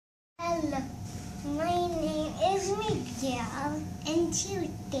Hello, my name is Miguel, and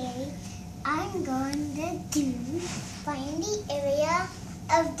today I'm going to find the area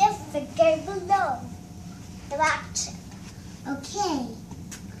of the figure below the box. Okay,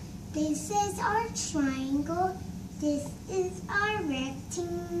 this is our triangle, this is our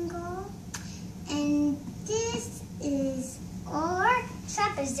rectangle, and this is our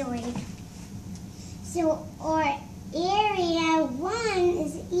trapezoid. So our area 1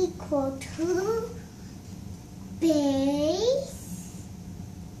 is equal to base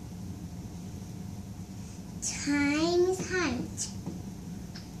times height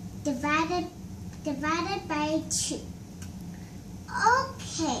divided by 2.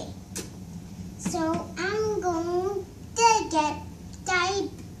 Okay, so I'm going to get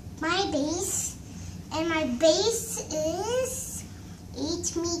my base, and my base is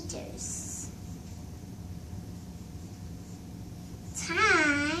 8 meters.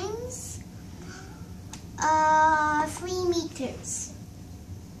 Times 3 meters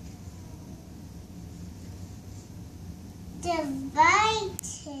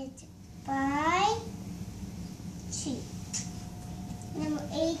divided by 2. Now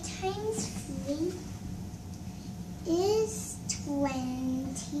 8 times 3 is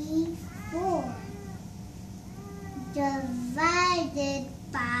 24 divided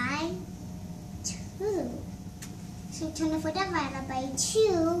by 2. So 24 divided by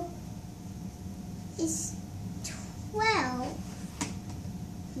 2 is 12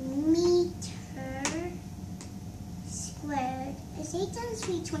 meters squared. Is 8 times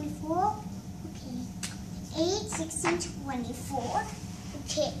 3 24? Okay. 8, 16, 24.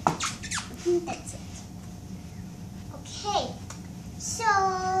 Okay. I think that's it. Okay. So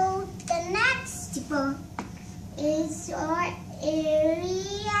the next book is our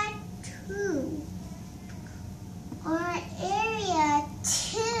area 2. Our area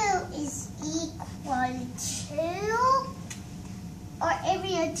 2 is equal to our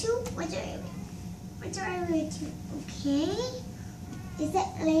area 2. What's our area? What's our area 2? Okay. Is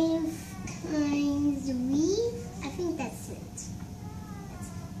that length times width? I think that's it.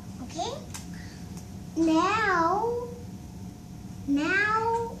 Okay. Now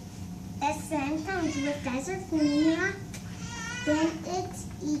that's length times width. That's a formula. Then it's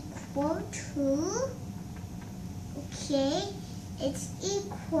equal to. Okay, it's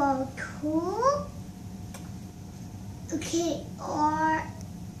equal to, okay, our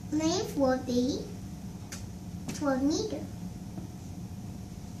length will be 12 meters.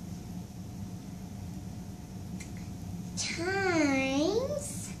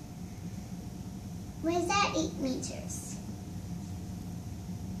 Times, what is that, 8 meters?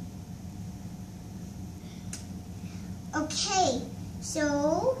 Okay,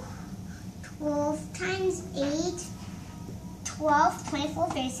 so 12 times 8, 12, 24,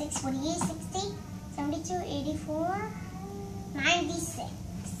 36, 48, 60, 72, 84, 96.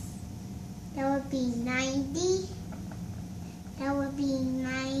 That would be 90. That would be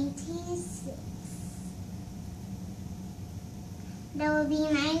 96. That would be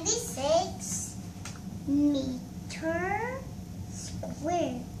 96 meters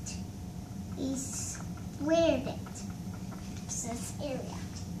squared. We squared it. So this area.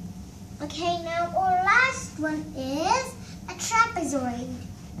 Okay, now our last one is a trapezoid.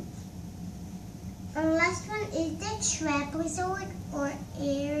 Our last one is the trapezoid, or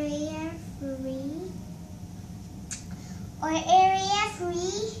area 3. Our area 3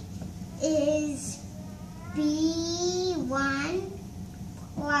 is B1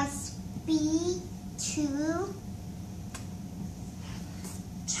 plus B2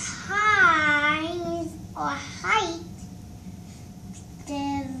 times our height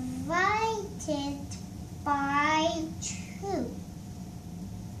divided by 2.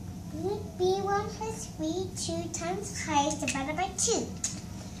 B1 plus B2 times height divided by 2.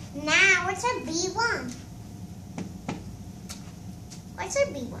 Now, what's our B1? What's our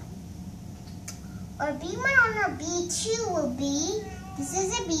B1? Our B1 on our B2 will be, this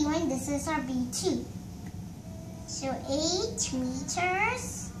is a B1, this is our B2. So 8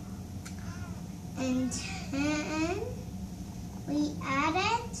 meters and 10, we add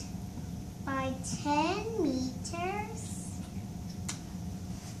it by 10 meters.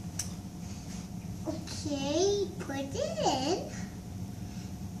 Okay, put it in,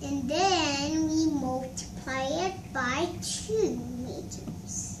 and then we multiply it by 2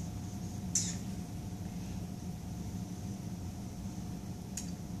 meters.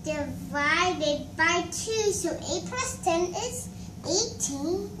 Divided by 2, so 8 plus 10 is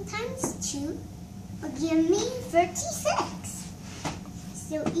 18 times 2 will give me 36.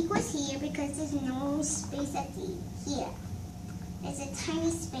 So equals here because there's no space at the here. There's a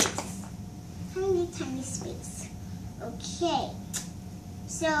tiny space. tiny space. Okay.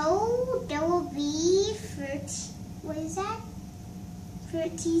 So there will be 30, what is that?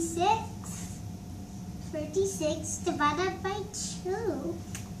 36. 36 divided by 2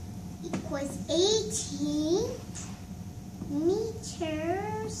 equals 18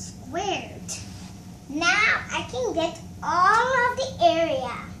 meters squared. Now I can get all of the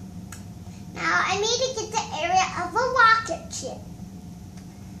area. Now I need to get the area of a rocket ship.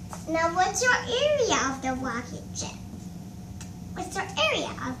 Now what's your area of the rocket ship? What's your area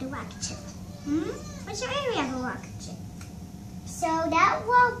of the rocket ship? What's your area of a rocket ship? So that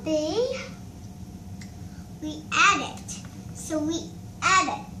will be, we add it. So we add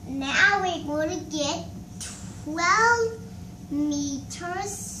it. Now we're going to get 12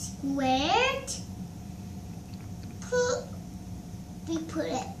 meters squared. We put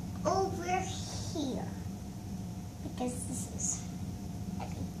it over here because this is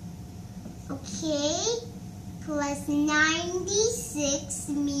heavy. Okay, plus 96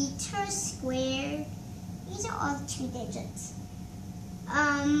 meters squared. These are all 2 digits.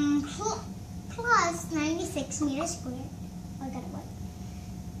 Plus 96 meters squared. I got it right.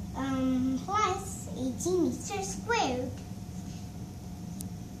 Plus 18 meters squared.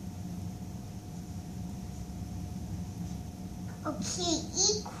 Okay,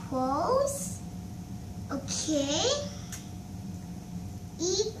 equals. Okay,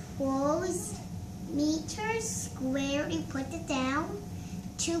 equals meters squared. We put it down.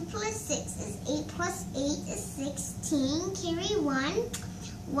 2 plus 6 is 8 plus 8 is 16. Carry 1.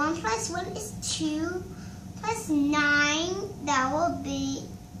 1 plus 1 is 2. Plus 9, that will be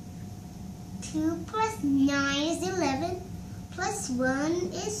 2 plus 9 is 11. Plus 1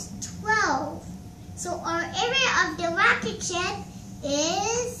 is 12. So our area of the rocket ship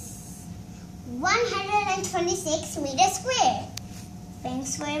is 126 meters squared.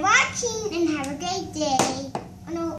 Thanks for watching and have